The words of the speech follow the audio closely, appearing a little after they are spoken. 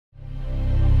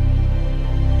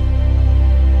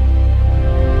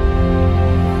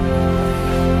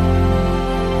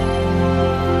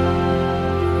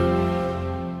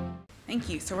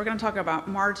Thank you. So we're going to talk about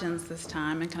margins this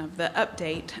time and kind of the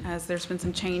update as there's been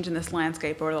some change in this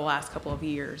landscape over the last couple of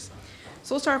years.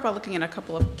 So we'll start by looking at a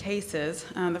couple of cases.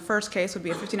 The first case would be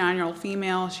a 59-year-old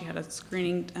female. She had a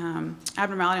screening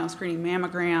abnormality on screening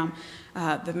mammogram.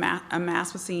 A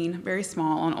mass was seen, very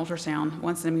small, on ultrasound,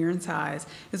 1 centimeter in size.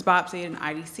 It was biopsied in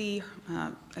IDC,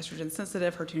 estrogen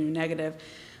sensitive, HER2 negative.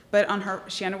 But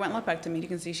she underwent lumpectomy. You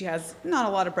can see she has not a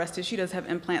lot of breast tissue. She does have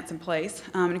implants in place.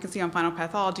 And you can see on final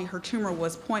pathology, her tumor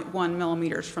was 0.1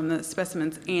 millimeters from the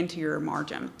specimen's anterior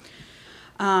margin.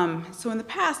 So in the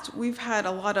past, we've had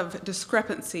a lot of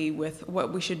discrepancy with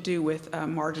what we should do with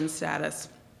margin status.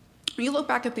 When you look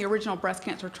back at the original breast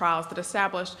cancer trials that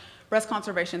established breast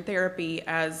conservation therapy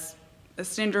as a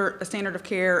standard of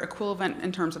care equivalent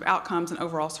in terms of outcomes and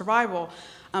overall survival,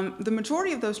 the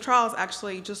majority of those trials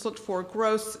actually just looked for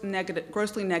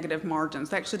grossly negative margins.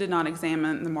 They actually did not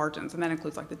examine the margins, and that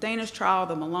includes like the Danish trial,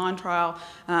 the Milan trial,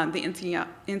 the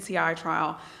NCI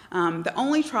trial. The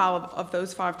only trial of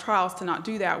those 5 trials to not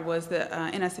do that was the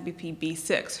NSABP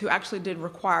B6, who actually did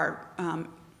require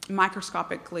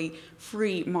microscopically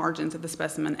free margins at the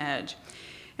specimen edge.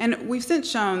 And we've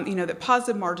since shown, that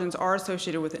positive margins are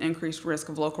associated with an increased risk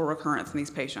of local recurrence in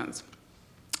these patients.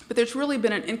 But there's really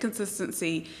been an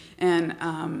inconsistency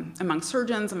among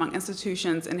surgeons, among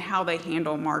institutions, in how they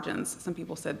handle margins. Some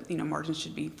people said, margins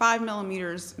should be 5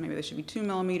 millimeters, maybe they should be 2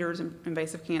 millimeters in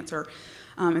invasive cancer.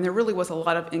 And there really was a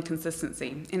lot of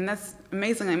inconsistency. And that's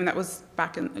amazing. I mean, that was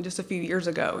back in just a few years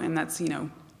ago, and that's,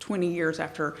 20 years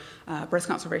after breast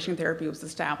conservation therapy was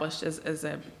established as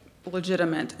a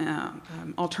legitimate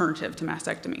alternative to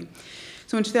mastectomy.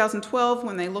 So in 2012,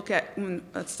 when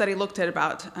a study looked at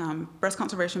about breast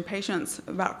conservation patients,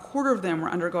 about a quarter of them were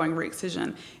undergoing re-excision.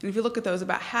 And if you look at those,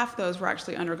 about half of those were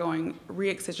actually undergoing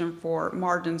re-excision for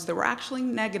margins that were actually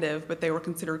negative, but they were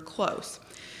considered close.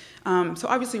 So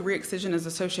obviously re-excision is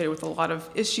associated with a lot of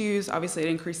issues. Obviously it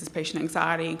increases patient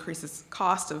anxiety, increases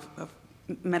cost of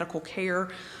medical care,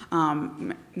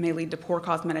 may lead to poor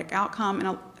cosmetic outcome,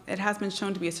 and it has been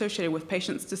shown to be associated with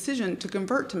patients' decision to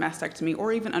convert to mastectomy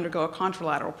or even undergo a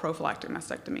contralateral prophylactic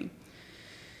mastectomy.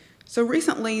 So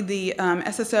recently, the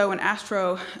SSO and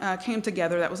ASTRO came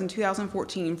together, that was in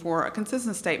 2014, for a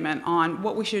consensus statement on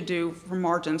what we should do for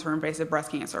margins for invasive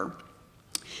breast cancer.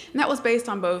 And that was based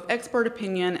on both expert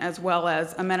opinion as well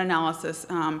as a meta-analysis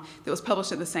that was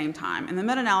published at the same time. And the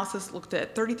meta-analysis looked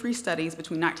at 33 studies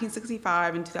between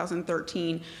 1965 and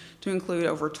 2013 to include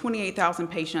over 28,000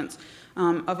 patients,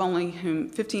 of only whom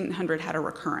 1,500 had a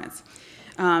recurrence.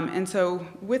 And so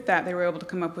with that, they were able to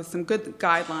come up with some good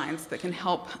guidelines that can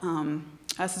help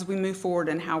us as we move forward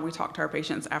in how we talk to our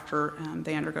patients after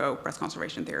they undergo breast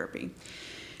conservation therapy.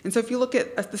 And so if you look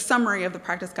at the summary of the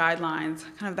practice guidelines,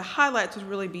 kind of the highlights would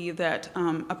really be that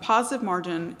a positive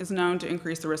margin is known to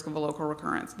increase the risk of a local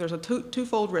recurrence. There's a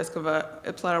twofold risk of a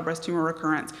ipsilateral breast tumor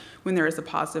recurrence when there is a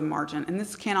positive margin. And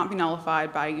this cannot be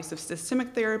nullified by use of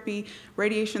systemic therapy,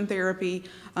 radiation therapy,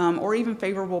 or even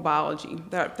favorable biology.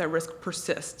 That risk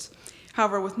persists.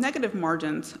 However, with negative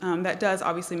margins, that does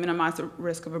obviously minimize the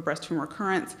risk of a breast tumor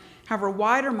recurrence. However,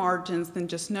 wider margins than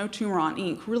just no tumor on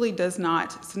ink really does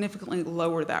not significantly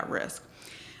lower that risk.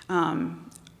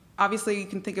 Obviously, you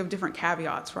can think of different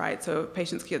caveats, right? So if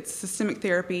patients get systemic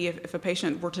therapy, if a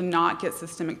patient were to not get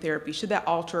systemic therapy, should that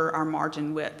alter our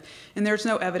margin width? And there's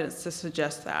no evidence to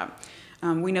suggest that.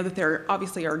 We know that there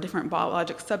obviously are different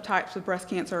biologic subtypes of breast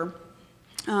cancer.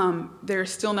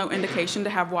 There's still no indication to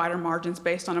have wider margins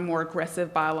based on a more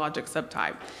aggressive biologic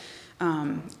subtype.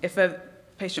 If a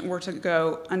patient were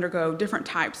to undergo different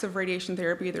types of radiation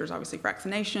therapy, there's obviously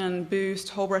fractionation, boost,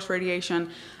 whole breast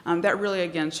radiation, that really,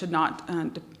 again, should not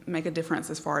make a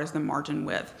difference as far as the margin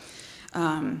width.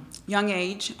 Young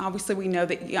age, obviously we know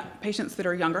that patients that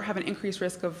are younger have an increased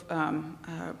risk of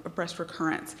breast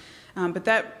recurrence, but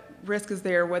that risk is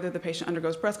there whether the patient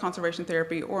undergoes breast conservation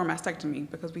therapy or a mastectomy,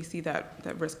 because we see that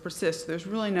risk persists. There's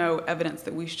really no evidence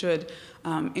that we should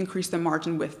increase the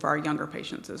margin width for our younger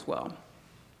patients as well.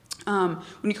 When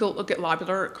you look at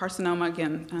lobular carcinoma,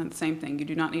 again, the same thing. You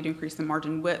do not need to increase the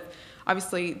margin width.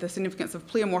 Obviously, the significance of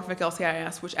pleomorphic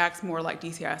LCIS, which acts more like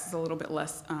DCIS, is a little bit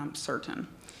less certain.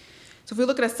 So if we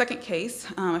look at a second case,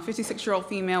 a 56-year-old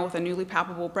female with a newly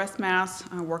palpable breast mass,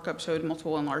 workup showed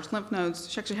multiple enlarged lymph nodes.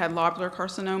 She actually had lobular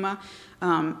carcinoma,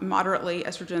 moderately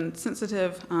estrogen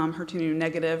sensitive, HER2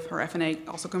 negative. Her FNA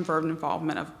also confirmed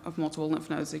involvement of multiple lymph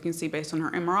nodes. So you can see based on her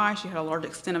MRI, she had a large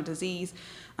extent of disease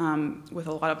with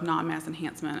a lot of non-mass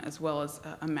enhancement as well as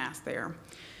a mass there.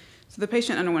 So the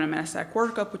patient underwent a metastatic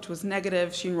workup, which was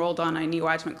negative. She enrolled on a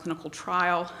neoadjuvant clinical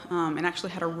trial and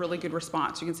actually had a really good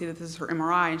response. You can see that this is her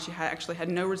MRI, and she actually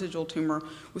had no residual tumor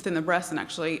within the breast and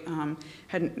actually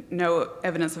had no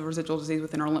evidence of residual disease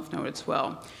within her lymph node as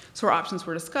well. So her options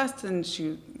were discussed, and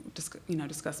she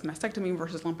discussed mastectomy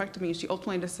versus lumpectomy. She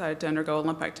ultimately decided to undergo a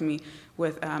lumpectomy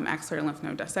with axillary lymph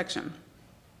node dissection.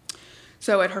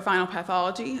 So at her final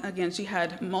pathology, again, she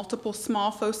had multiple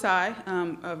small foci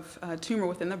of tumor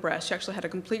within the breast. She actually had a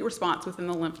complete response within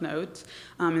the lymph nodes,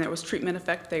 and there was treatment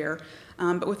effect there.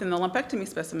 But within the lumpectomy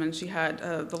specimen, she had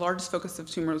the largest focus of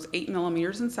tumor was 8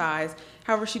 millimeters in size.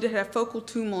 However, she did have focal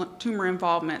tumor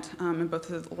involvement in both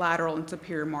the lateral and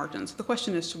superior margins. So the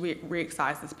question is, should we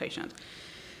re-excise this patient?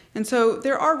 And so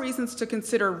there are reasons to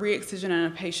consider re-excision in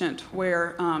a patient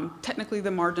where technically the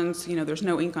margins, there's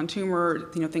no ink on tumor,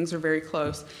 things are very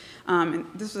close. And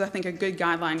this was, I think, a good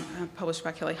guideline published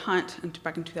by Kelly Hunt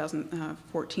back in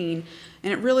 2014.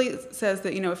 And it really says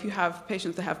that, if you have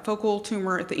patients that have focal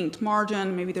tumor at the inked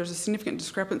margin, maybe there's a significant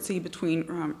discrepancy between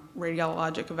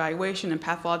radiologic evaluation and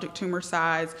pathologic tumor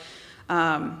size.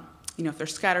 If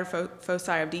there's scattered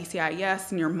foci of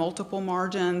DCIS near multiple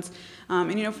margins.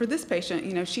 And for this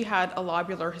patient, she had a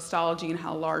lobular histology and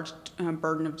had a large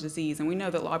burden of disease. And we know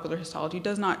that lobular histology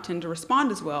does not tend to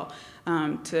respond as well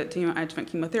to adjuvant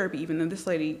chemotherapy, even though this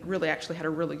lady really actually had a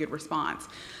really good response.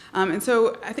 And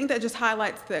so I think that just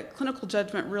highlights that clinical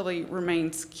judgment really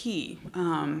remains key.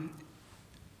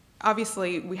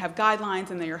 Obviously, we have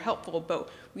guidelines and they are helpful, but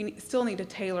we still need to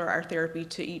tailor our therapy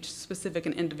to each specific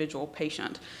and individual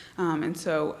patient. And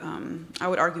so I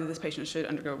would argue that this patient should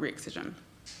undergo re-excision.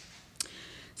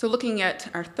 So looking at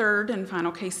our third and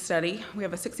final case study, we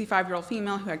have a 65-year-old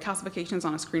female who had calcifications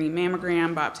on a screening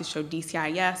mammogram. Biopsy showed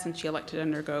DCIS, and she elected to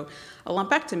undergo a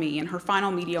lumpectomy. In her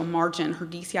final medial margin, her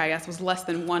DCIS was less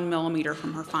than 1 millimeter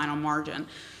from her final margin.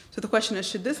 So the question is,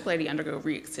 should this lady undergo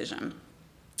re-excision?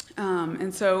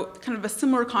 And so kind of a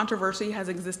similar controversy has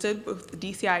existed with the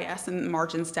DCIS and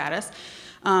margin status.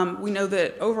 We know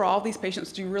that overall these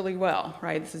patients do really well,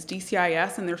 right? This is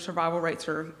DCIS, and their survival rates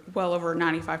are well over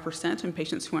 95% in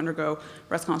patients who undergo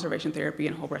breast conservation therapy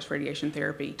and whole breast radiation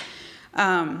therapy.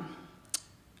 No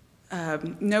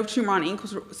tumor on ink.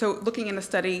 So looking in the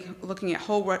study, looking at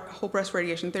whole breast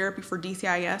radiation therapy for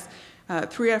DCIS,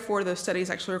 3 out of 4 of those studies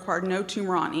actually required no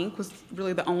tumor on ink, was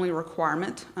really the only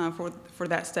requirement for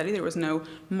that study. There was no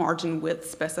margin width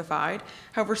specified.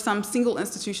 However, some single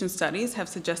institution studies have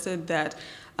suggested that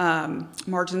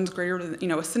margins greater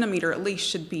than a centimeter at least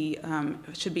should be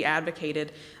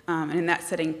advocated, and in that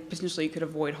setting, potentially you could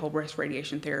avoid whole breast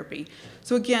radiation therapy.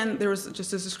 So again, there was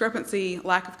just a discrepancy,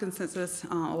 lack of consensus,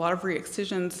 a lot of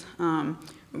re-excisions.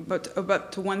 But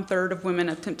about to 1/3 of women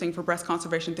attempting for breast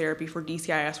conservation therapy for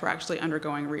DCIS were actually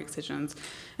undergoing re-excisions.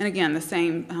 And again, the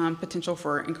same potential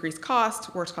for increased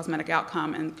cost, worse cosmetic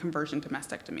outcome, and conversion to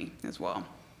mastectomy as well.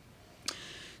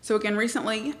 So again,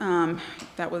 recently,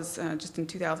 that was just in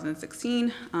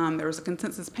 2016, there was a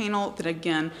consensus panel that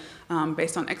again,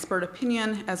 based on expert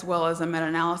opinion as well as a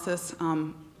meta-analysis,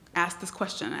 asked this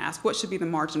question, asked what should be the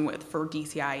margin width for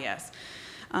DCIS.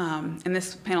 And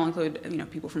this panel included,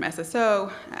 people from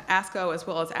SSO, ASCO, as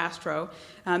well as ASTRO.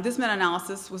 This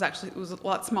meta-analysis was a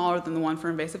lot smaller than the one for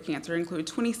invasive cancer. It included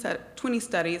 20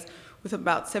 studies with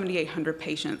about 7,800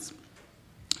 patients.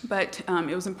 But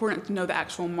it was important to know the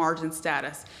actual margin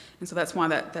status, and so that's why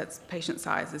that patient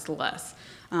size is less.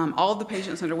 All of the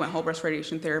patients underwent whole breast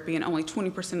radiation therapy, and only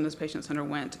 20% of those patients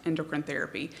underwent endocrine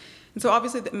therapy. And so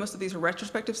obviously most of these are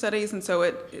retrospective studies, and so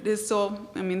it is still,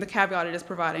 the caveat, it is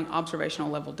providing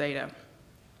observational level data.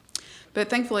 But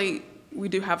thankfully, we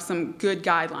do have some good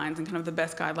guidelines and kind of the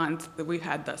best guidelines that we've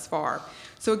had thus far.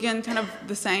 So again, kind of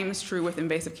the same is true with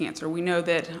invasive cancer. We know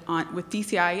that with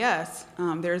DCIS,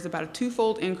 there is about a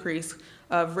 2-fold increase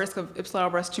of risk of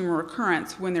ipsilateral breast tumor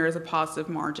recurrence when there is a positive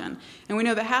margin. And we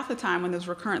know that half the time when those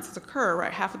recurrences occur,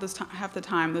 right, half the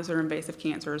time those are invasive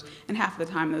cancers, and half of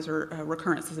the time those are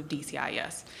recurrences of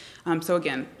DCIS. So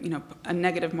again, a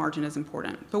negative margin is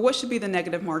important. But what should be the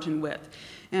negative margin width?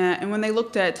 And when they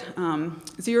looked at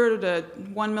 0 to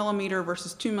 1 millimeter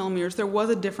versus 2 millimeters, there was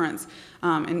a difference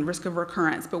in risk of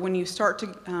recurrence. But when you start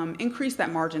to increase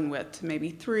that margin width to maybe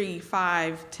 3,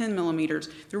 5, 10 millimeters,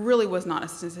 there really was not a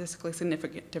statistically significant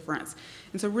difference.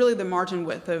 And so really the margin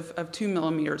width of 2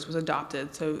 millimeters was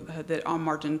adopted, so that all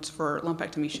margins for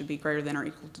lumpectomy should be greater than or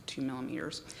equal to 2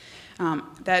 millimeters.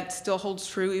 That still holds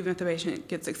true even if the patient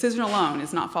gets excision alone,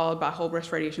 is not followed by whole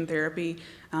breast radiation therapy.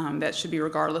 That should be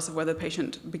regardless of whether the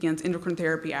patient begins endocrine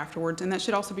therapy afterwards, and that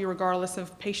should also be regardless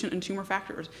of patient and tumor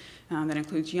factors. That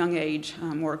includes young age,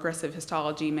 more aggressive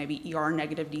histology, maybe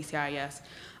ER-negative DCIS,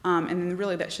 and then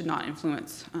really that should not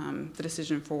influence the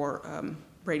decision for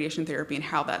radiation therapy and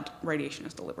how that radiation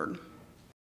is delivered.